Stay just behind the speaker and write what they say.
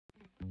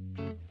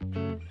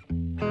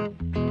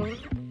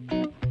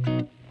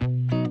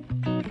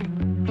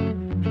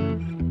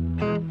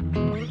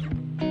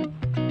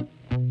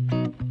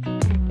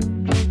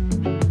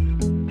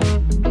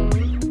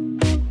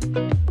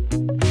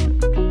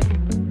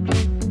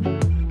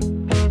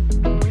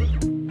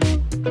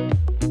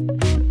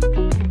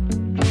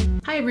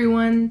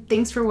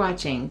thanks for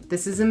watching.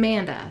 This is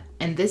Amanda,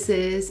 and this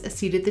is A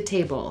Seat at the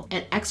Table,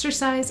 an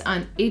exercise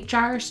on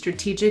HR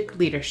strategic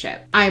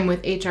leadership. I'm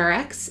with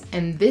HRX,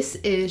 and this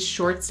is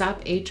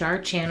Shortstop HR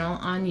channel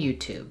on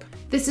YouTube.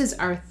 This is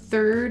our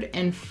third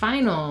and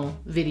final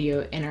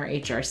video in our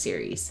HR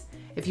series.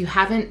 If you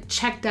haven't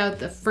checked out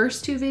the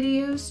first two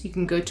videos, you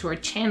can go to our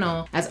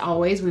channel. As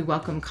always, we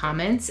welcome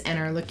comments and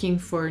are looking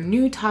for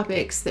new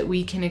topics that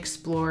we can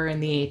explore in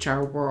the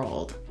HR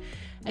world.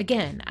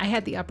 Again, I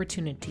had the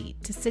opportunity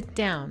to sit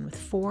down with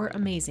 4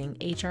 amazing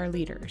HR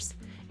leaders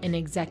in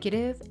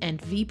executive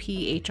and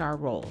VP HR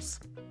roles.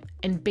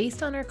 And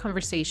based on our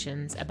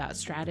conversations about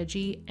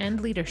strategy and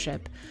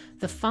leadership,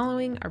 the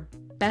following are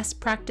best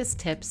practice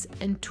tips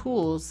and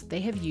tools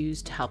they have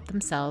used to help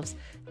themselves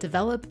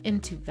develop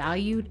into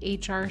valued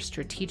HR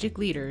strategic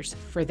leaders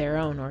for their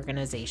own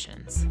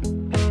organizations.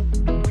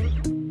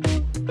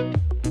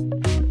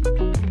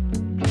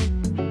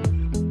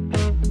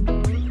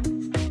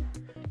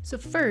 So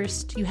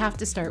first, you have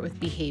to start with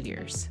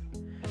behaviors.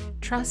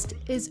 Trust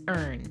is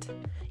earned.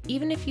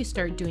 Even if you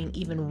start doing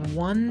even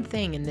one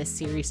thing in this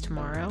series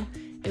tomorrow,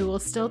 it will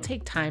still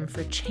take time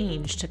for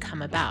change to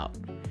come about.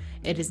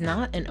 It is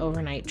not an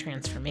overnight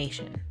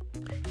transformation.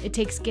 It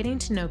takes getting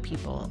to know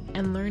people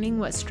and learning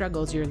what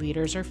struggles your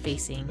leaders are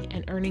facing,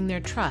 and earning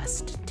their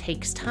trust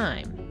takes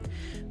time.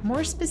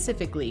 More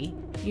specifically,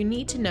 you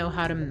need to know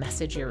how to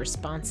message your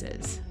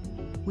responses.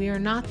 We are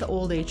not the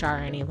old HR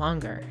any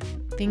longer.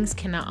 Things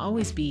cannot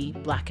always be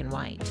black and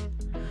white.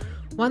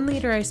 One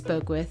leader I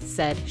spoke with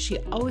said she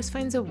always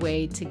finds a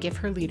way to give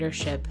her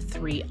leadership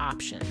 3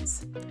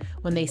 options.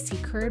 When they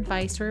seek her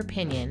advice or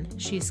opinion,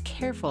 she is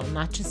careful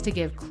not just to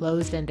give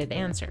closed-ended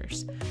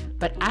answers,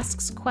 but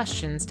asks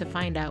questions to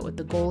find out what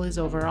the goal is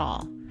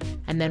overall,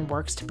 and then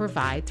works to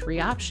provide 3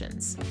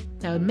 options.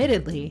 Now,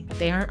 admittedly,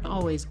 they aren't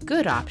always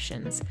good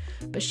options,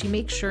 but she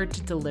makes sure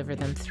to deliver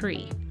them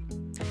 3.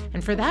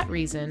 And for that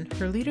reason,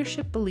 her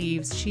leadership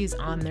believes she's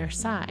on their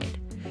side.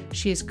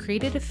 She has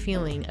created a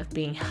feeling of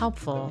being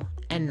helpful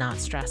and not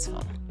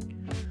stressful.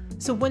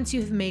 So once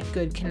you have made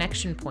good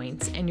connection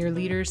points and your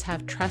leaders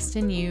have trust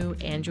in you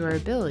and your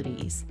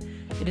abilities,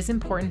 it is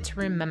important to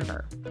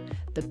remember,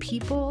 the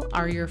people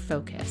are your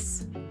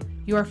focus.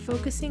 You are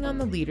focusing on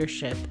the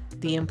leadership,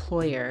 the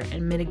employer,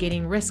 and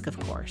mitigating risk, of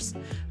course,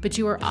 but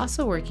you are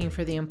also working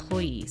for the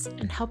employees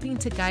and helping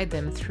to guide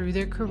them through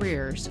their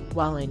careers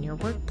while in your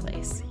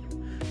workplace.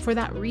 For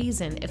that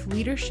reason, if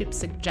leadership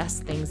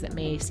suggests things that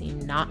may seem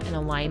not in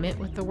alignment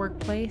with the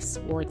workplace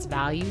or its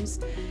values,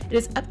 it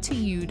is up to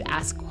you to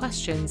ask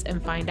questions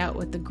and find out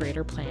what the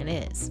greater plan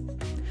is.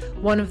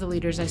 One of the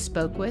leaders I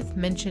spoke with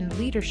mentioned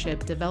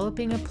leadership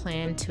developing a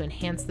plan to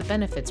enhance the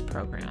benefits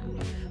program,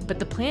 but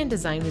the plan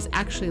design was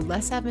actually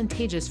less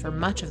advantageous for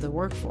much of the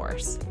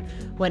workforce.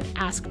 When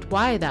asked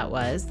why that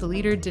was, the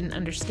leader didn't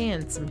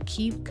understand some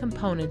key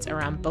components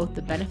around both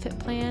the benefit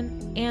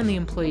plan and the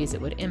employees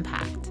it would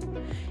impact.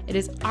 It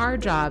is our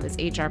job as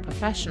HR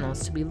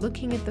professionals to be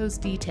looking at those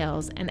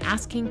details and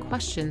asking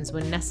questions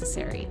when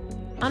necessary.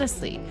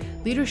 Honestly,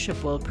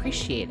 leadership will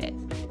appreciate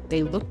it.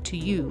 They look to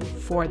you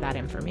for that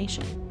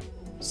information.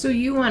 So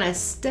you want to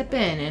step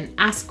in and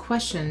ask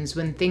questions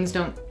when things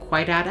don't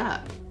quite add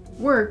up.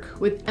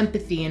 Work with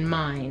empathy in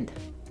mind.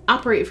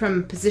 Operate from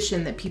a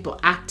position that people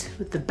act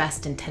with the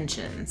best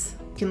intentions.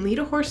 You can lead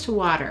a horse to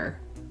water,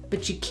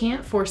 but you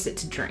can't force it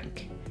to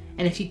drink.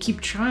 And if you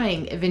keep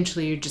trying,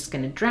 eventually you're just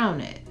going to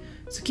drown it.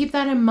 So keep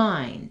that in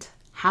mind.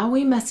 How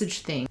we message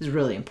things is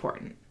really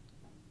important.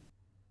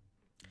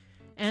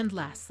 And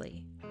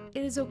lastly,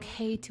 it is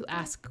okay to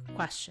ask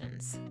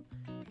questions.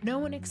 No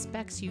one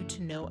expects you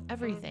to know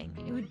everything.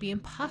 It would be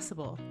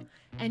impossible.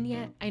 And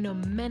yet, I know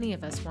many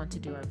of us want to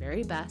do our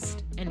very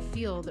best and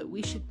feel that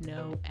we should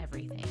know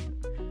everything.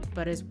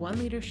 But as one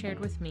leader shared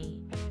with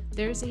me,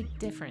 there's a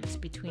difference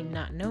between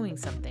not knowing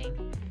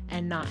something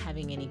and not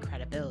having any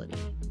credibility.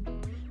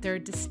 There are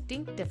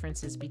distinct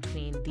differences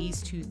between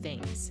these two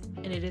things,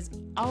 and it is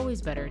always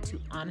better to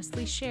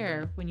honestly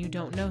share when you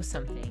don't know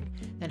something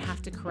than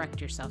have to correct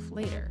yourself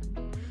later.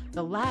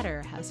 The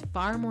latter has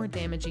far more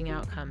damaging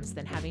outcomes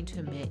than having to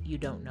admit you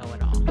don't know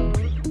it all.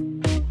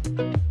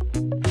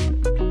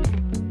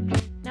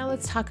 Now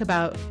let's talk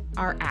about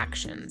our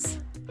actions.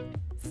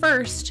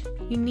 First,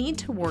 you need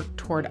to work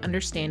toward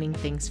understanding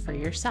things for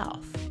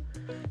yourself.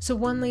 So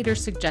one leader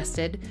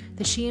suggested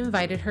that she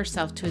invited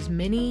herself to as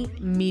many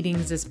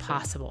meetings as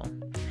possible.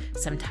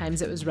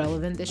 Sometimes it was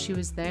relevant that she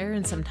was there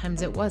and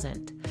sometimes it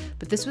wasn't,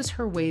 but this was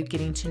her way of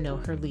getting to know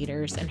her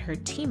leaders and her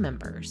team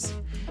members.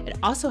 It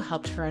also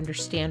helped her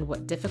understand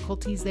what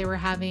difficulties they were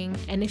having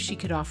and if she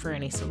could offer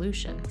any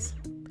solutions.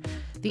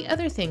 The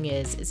other thing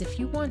is if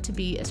you want to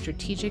be a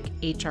strategic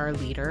HR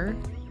leader,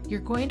 you're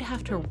going to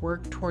have to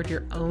work toward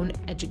your own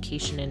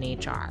education in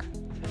HR.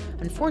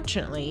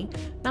 Unfortunately,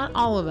 not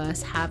all of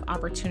us have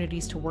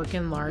opportunities to work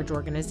in large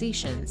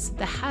organizations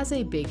that has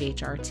a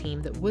big HR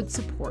team that would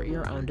support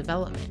your own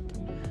development.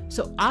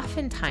 So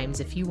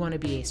oftentimes, if you want to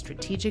be a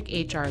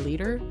strategic HR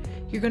leader,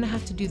 you're going to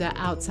have to do that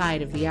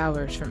outside of the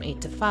hours from 8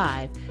 to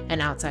 5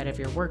 and outside of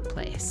your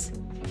workplace.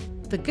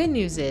 The good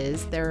news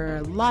is there are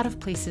a lot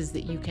of places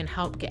that you can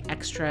help get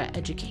extra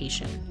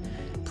education.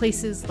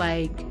 Places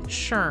like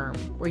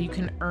SHRM, where you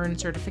can earn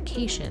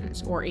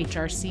certifications, or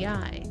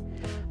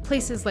HRCI.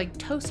 Places like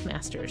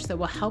Toastmasters that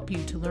will help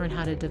you to learn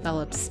how to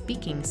develop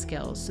speaking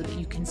skills so that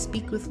you can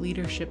speak with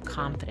leadership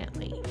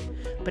confidently.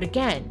 But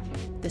again,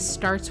 this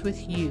starts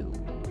with you.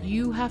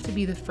 You have to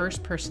be the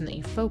first person that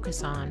you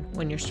focus on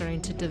when you're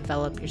starting to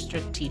develop your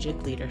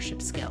strategic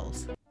leadership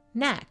skills.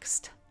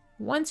 Next,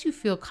 once you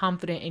feel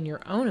confident in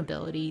your own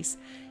abilities,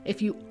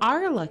 if you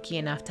are lucky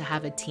enough to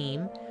have a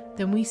team,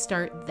 then we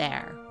start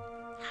there.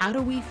 How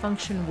do we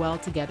function well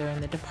together in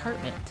the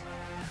department?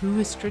 Who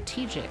is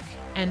strategic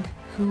and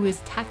who is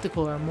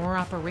tactical or more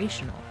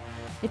operational?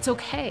 It's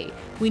okay.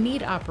 We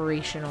need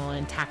operational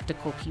and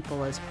tactical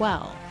people as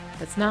well.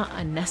 That's not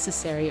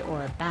unnecessary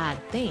or a bad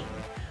thing,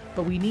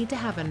 but we need to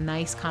have a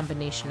nice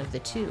combination of the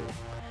two.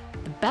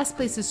 The best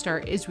place to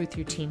start is with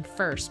your team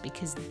first,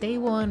 because they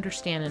will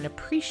understand and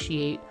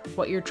appreciate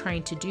what you're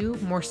trying to do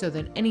more so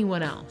than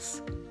anyone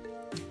else.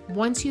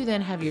 Once you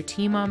then have your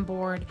team on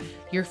board,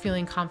 you're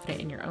feeling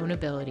confident in your own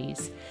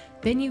abilities,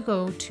 then you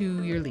go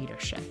to your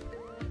leadership.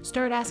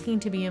 Start asking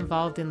to be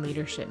involved in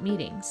leadership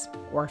meetings,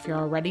 or if you're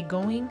already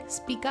going,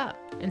 speak up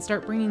and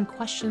start bringing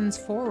questions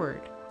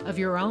forward of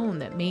your own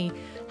that may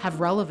have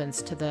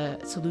relevance to the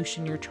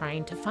solution you're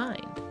trying to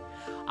find.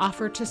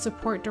 Offer to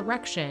support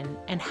direction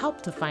and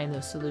help to find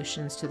those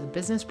solutions to the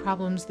business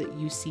problems that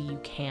you see you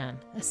can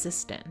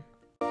assist in.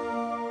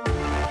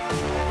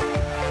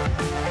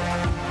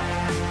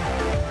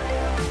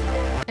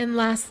 And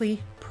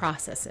lastly,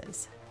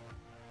 processes.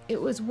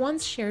 It was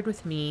once shared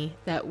with me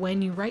that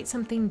when you write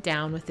something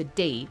down with a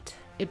date,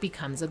 it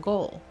becomes a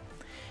goal.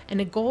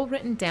 And a goal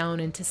written down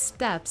into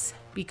steps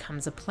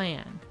becomes a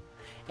plan.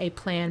 A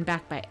plan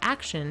backed by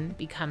action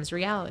becomes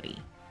reality.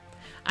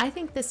 I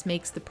think this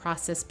makes the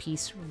process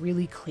piece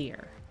really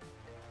clear.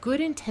 Good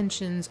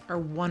intentions are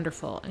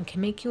wonderful and can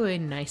make you a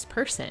nice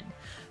person,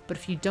 but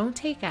if you don't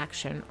take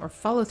action or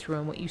follow through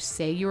on what you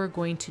say you are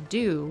going to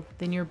do,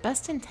 then your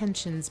best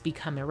intentions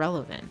become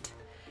irrelevant.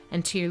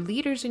 And to your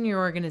leaders in your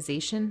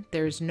organization,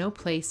 there is no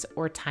place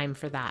or time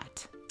for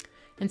that.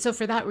 And so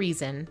for that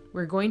reason,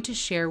 we're going to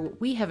share what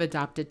we have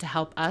adopted to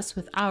help us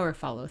with our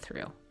follow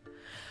through.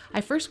 I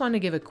first want to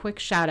give a quick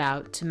shout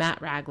out to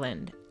Matt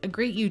Ragland, a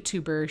great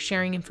YouTuber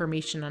sharing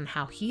information on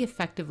how he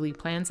effectively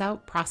plans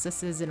out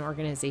processes and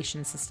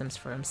organization systems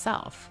for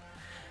himself.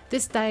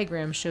 This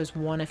diagram shows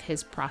one of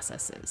his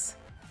processes.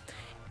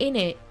 In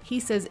it, he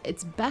says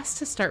it's best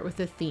to start with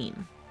a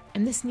theme,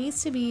 and this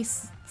needs to be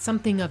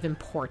something of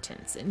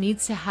importance. It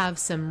needs to have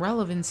some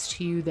relevance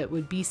to you that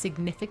would be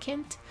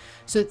significant,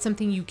 so it's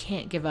something you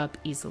can't give up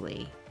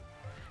easily.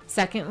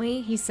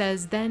 Secondly, he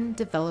says then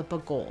develop a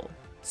goal.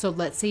 So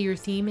let's say your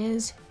theme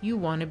is you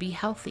want to be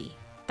healthy.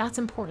 That's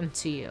important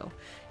to you.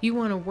 You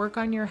want to work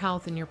on your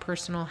health and your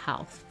personal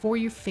health for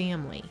your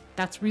family.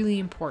 That's really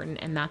important,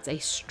 and that's a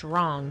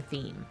strong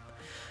theme.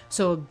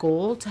 So a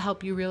goal to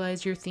help you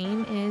realize your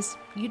theme is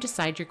you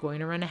decide you're going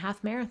to run a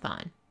half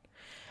marathon.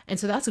 And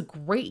so that's a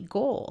great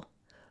goal,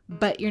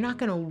 but you're not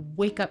going to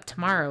wake up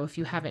tomorrow if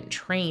you haven't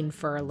trained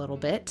for a little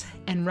bit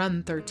and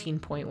run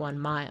 13.1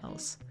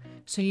 miles.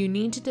 So you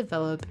need to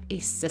develop a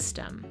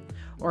system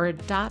or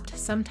adopt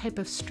some type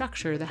of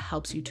structure that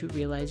helps you to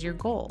realize your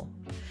goal.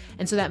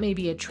 And so that may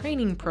be a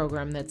training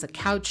program that's a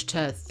couch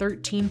to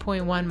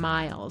 13.1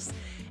 miles,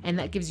 and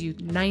that gives you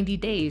 90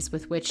 days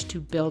with which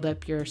to build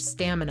up your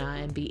stamina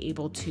and be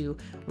able to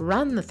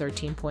run the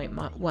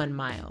 13.1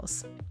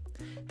 miles.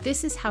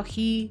 This is how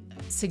he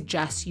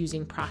suggests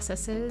using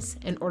processes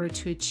in order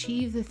to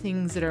achieve the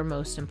things that are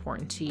most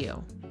important to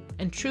you.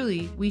 And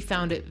truly, we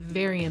found it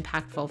very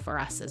impactful for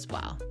us as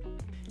well.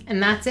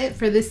 And that's it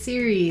for this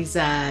series,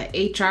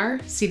 HR,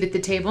 Seat at the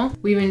Table.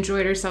 We've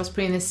enjoyed ourselves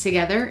putting this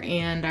together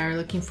and are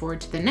looking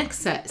forward to the next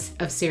set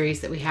of series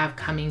that we have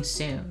coming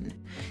soon.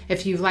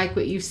 If you like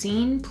what you've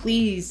seen,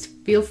 please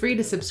feel free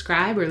to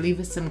subscribe or leave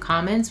us some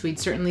comments. We'd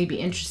certainly be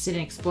interested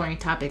in exploring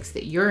topics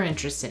that you're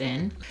interested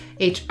in.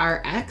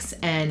 HRX,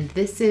 and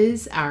this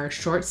is our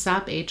Short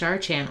Stop HR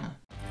channel.